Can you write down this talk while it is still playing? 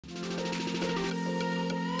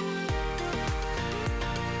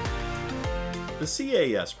The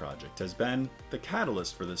CAS project has been the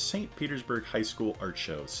catalyst for the St. Petersburg High School Art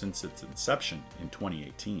Show since its inception in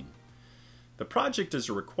 2018. The project is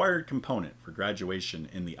a required component for graduation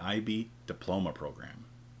in the IB diploma program.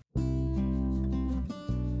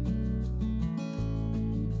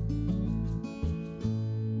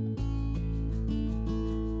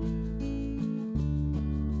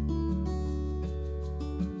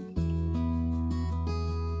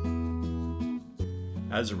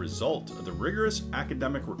 As a result of the rigorous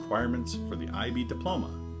academic requirements for the IB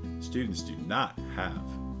diploma, students do not have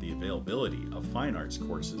the availability of fine arts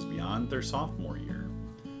courses beyond their sophomore year.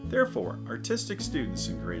 Therefore, artistic students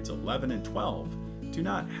in grades 11 and 12 do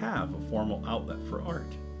not have a formal outlet for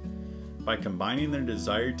art. By combining their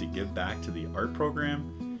desire to give back to the art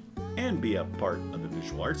program and be a part of the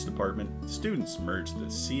visual arts department, students merge the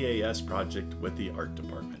CAS project with the art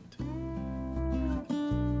department.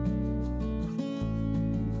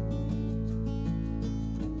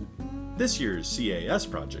 This year's CAS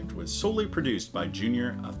project was solely produced by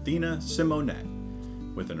junior Athena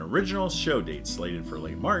Symonette. With an original show date slated for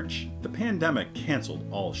late March, the pandemic canceled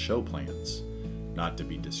all show plans. Not to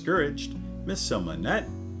be discouraged, Miss Symonette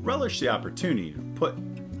relished the opportunity to put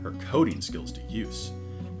her coding skills to use,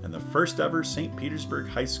 and the first ever St. Petersburg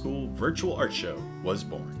High School virtual art show was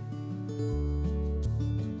born.